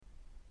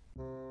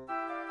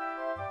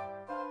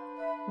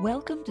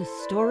Welcome to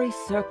Story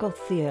Circle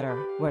Theater,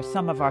 where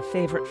some of our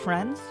favorite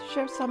friends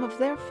share some of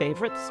their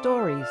favorite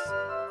stories.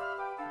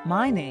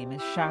 My name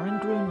is Sharon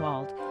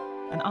Grunwald,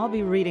 and I'll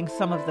be reading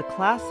some of the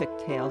classic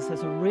tales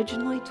as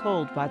originally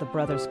told by the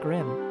Brothers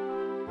Grimm.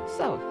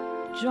 So,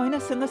 join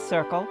us in the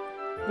circle,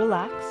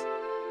 relax,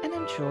 and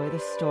enjoy the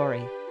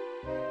story.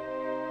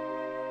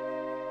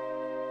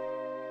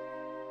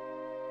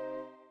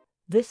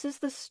 This is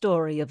the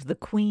story of the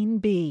Queen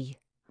Bee.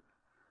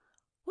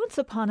 Once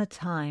upon a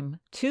time,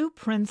 two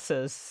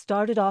princes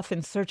started off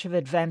in search of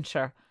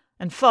adventure,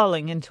 and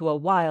falling into a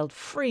wild,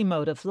 free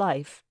mode of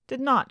life, did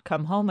not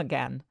come home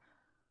again.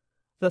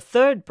 The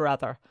third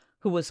brother,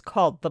 who was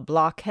called the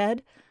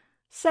Blockhead,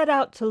 set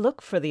out to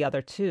look for the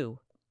other two.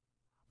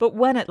 But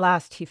when at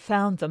last he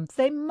found them,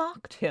 they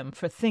mocked him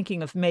for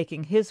thinking of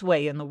making his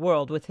way in the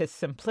world with his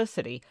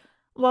simplicity,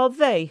 while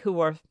they, who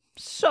were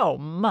so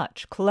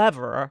much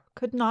cleverer,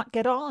 could not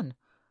get on.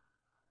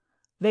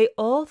 They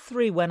all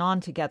three went on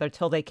together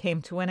till they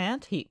came to an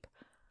ant-heap.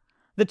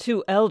 The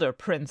two elder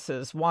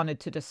princes wanted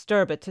to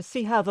disturb it to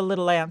see how the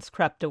little ants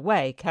crept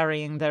away,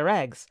 carrying their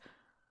eggs.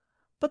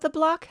 But the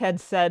Blockhead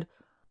said,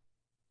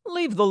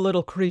 "Leave the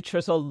little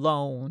creatures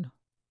alone.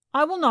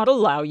 I will not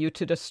allow you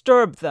to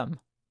disturb them."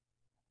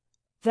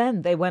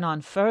 Then they went on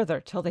further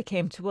till they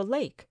came to a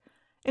lake,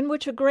 in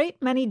which a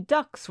great many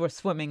ducks were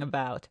swimming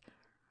about.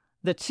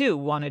 The two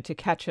wanted to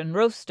catch and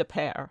roast a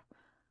pair.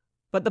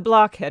 But the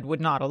Blockhead would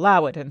not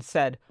allow it, and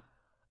said,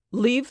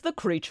 "Leave the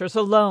creatures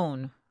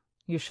alone.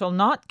 You shall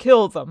not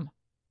kill them."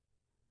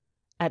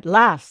 At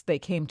last they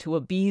came to a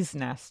bee's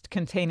nest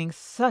containing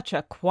such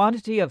a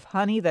quantity of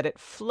honey that it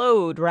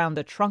flowed round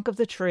the trunk of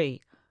the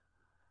tree.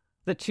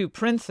 The two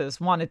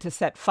princes wanted to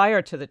set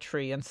fire to the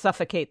tree and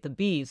suffocate the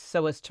bees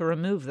so as to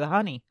remove the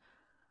honey.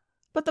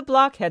 But the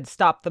Blockhead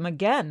stopped them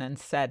again and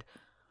said,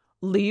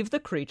 "Leave the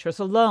creatures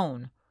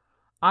alone.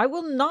 I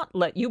will not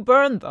let you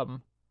burn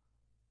them."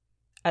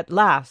 At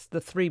last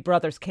the three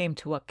brothers came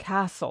to a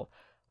castle,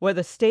 where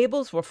the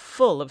stables were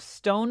full of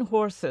stone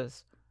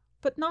horses,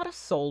 but not a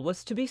soul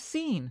was to be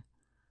seen.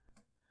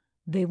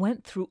 They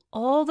went through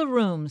all the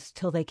rooms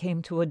till they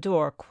came to a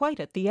door quite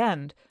at the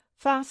end,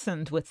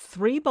 fastened with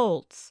 3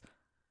 bolts.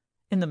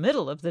 In the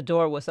middle of the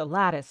door was a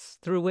lattice,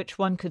 through which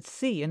one could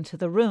see into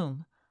the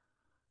room.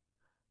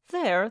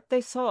 There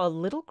they saw a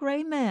little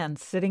gray man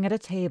sitting at a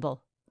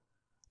table.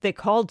 They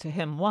called to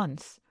him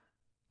once,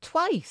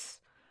 twice,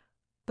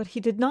 but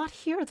he did not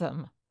hear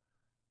them.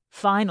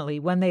 Finally,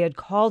 when they had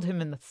called him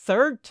in the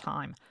 3rd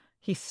time,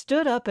 he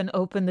stood up and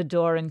opened the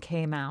door and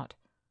came out.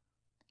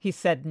 He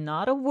said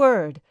not a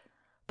word,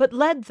 but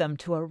led them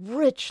to a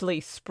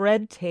richly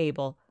spread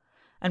table,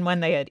 and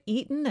when they had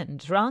eaten and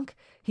drunk,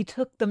 he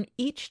took them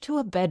each to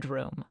a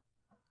bedroom.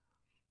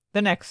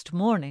 The next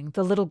morning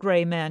the little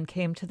gray man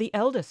came to the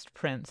eldest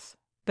prince,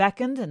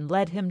 beckoned and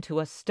led him to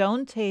a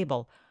stone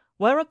table,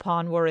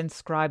 whereupon were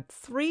inscribed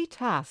 3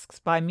 tasks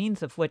by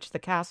means of which the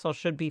castle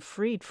should be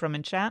freed from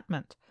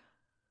enchantment.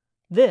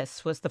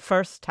 This was the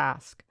first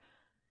task.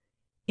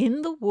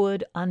 In the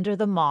wood under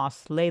the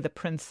moss lay the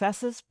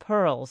princess's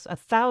pearls,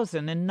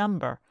 1,000 in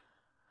number.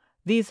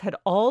 These had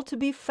all to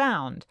be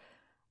found,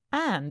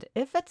 and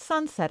if at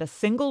sunset a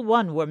single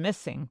one were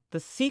missing, the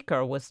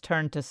seeker was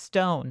turned to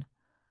stone.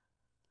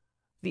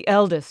 The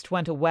eldest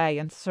went away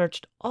and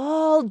searched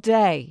all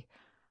day,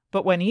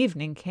 but when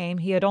evening came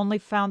he had only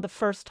found the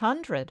first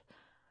 100,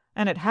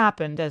 and it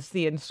happened as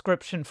the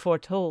inscription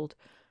foretold.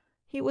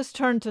 He was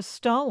turned to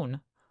stone.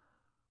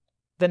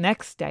 The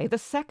next day the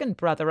second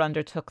brother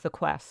undertook the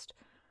quest,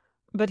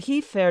 but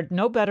he fared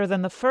no better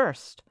than the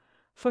first,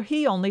 for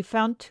he only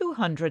found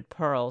 200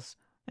 pearls,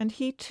 and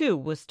he too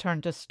was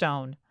turned to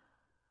stone.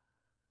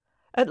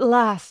 At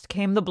last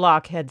came the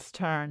Blockhead's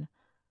turn.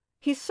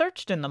 He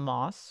searched in the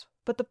moss,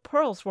 but the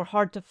pearls were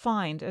hard to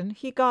find, and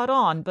he got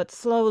on but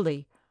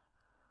slowly.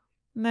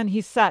 Then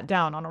he sat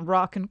down on a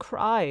rock and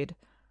cried,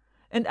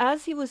 and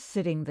as he was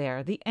sitting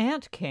there, the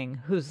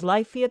ant-king, whose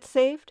life he had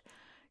saved,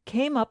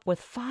 came up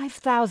with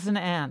 5,000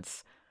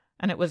 ants,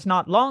 and it was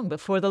not long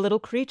before the little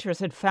creatures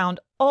had found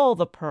all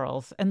the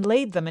pearls and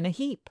laid them in a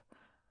heap.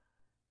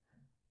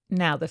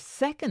 Now the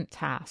second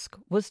task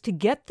was to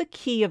get the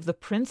key of the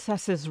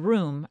princess's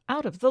room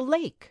out of the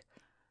lake.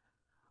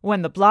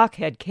 When the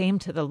Blockhead came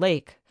to the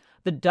lake,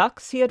 the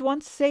ducks he had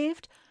once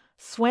saved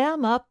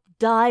swam up,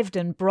 dived,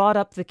 and brought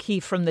up the key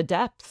from the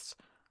depths.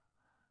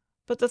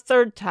 But the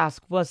third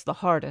task was the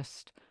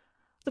hardest.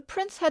 The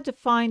prince had to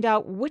find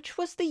out which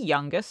was the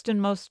youngest and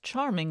most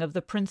charming of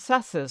the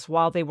princesses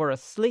while they were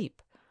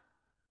asleep.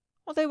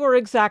 Well, they were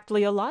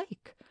exactly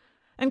alike,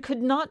 and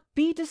could not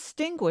be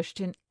distinguished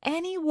in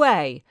any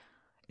way,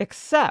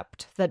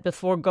 except that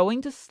before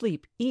going to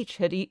sleep each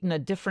had eaten a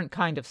different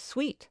kind of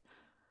sweet,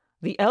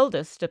 the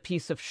eldest a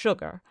piece of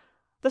sugar,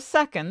 the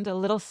second a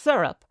little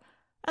syrup,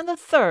 and the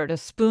third a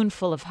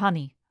spoonful of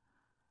honey.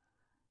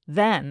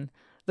 Then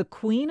the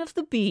queen of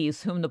the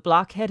bees, whom the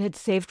Blockhead had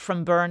saved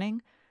from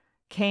burning,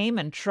 came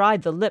and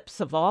tried the lips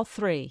of all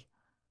 3.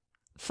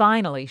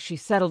 Finally she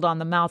settled on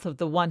the mouth of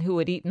the one who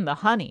had eaten the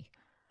honey,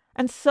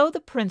 and so the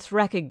prince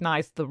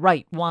recognized the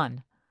right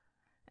one.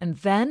 And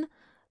then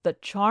the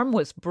charm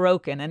was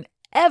broken, and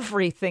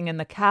everything in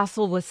the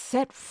castle was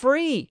set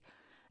free,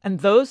 and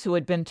those who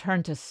had been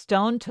turned to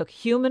stone took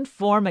human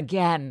form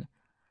again.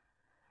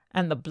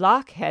 And the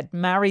blockhead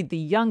married the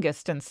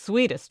youngest and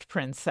sweetest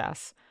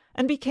princess,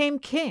 and became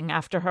king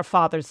after her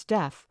father's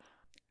death,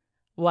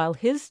 while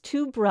his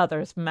two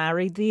brothers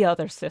married the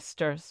other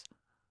sisters.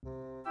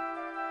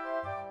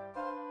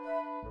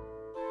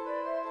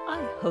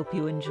 I hope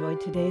you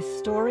enjoyed today's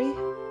story,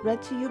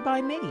 read to you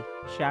by me,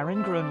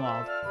 Sharon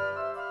Grunwald.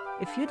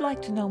 If you'd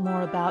like to know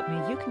more about me,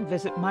 you can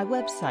visit my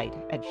website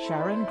at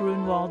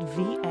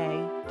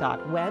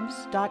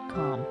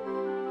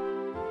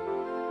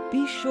sharongrunwaldva.webs.com.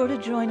 Be sure to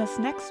join us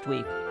next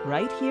week,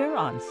 right here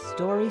on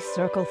Story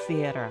Circle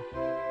Theater.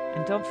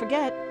 And don't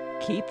forget,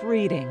 keep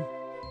reading.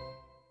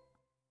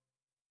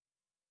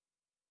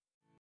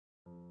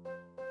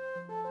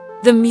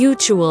 The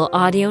Mutual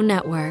Audio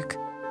Network.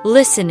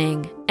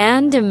 Listening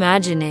and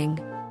imagining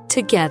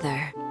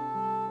together.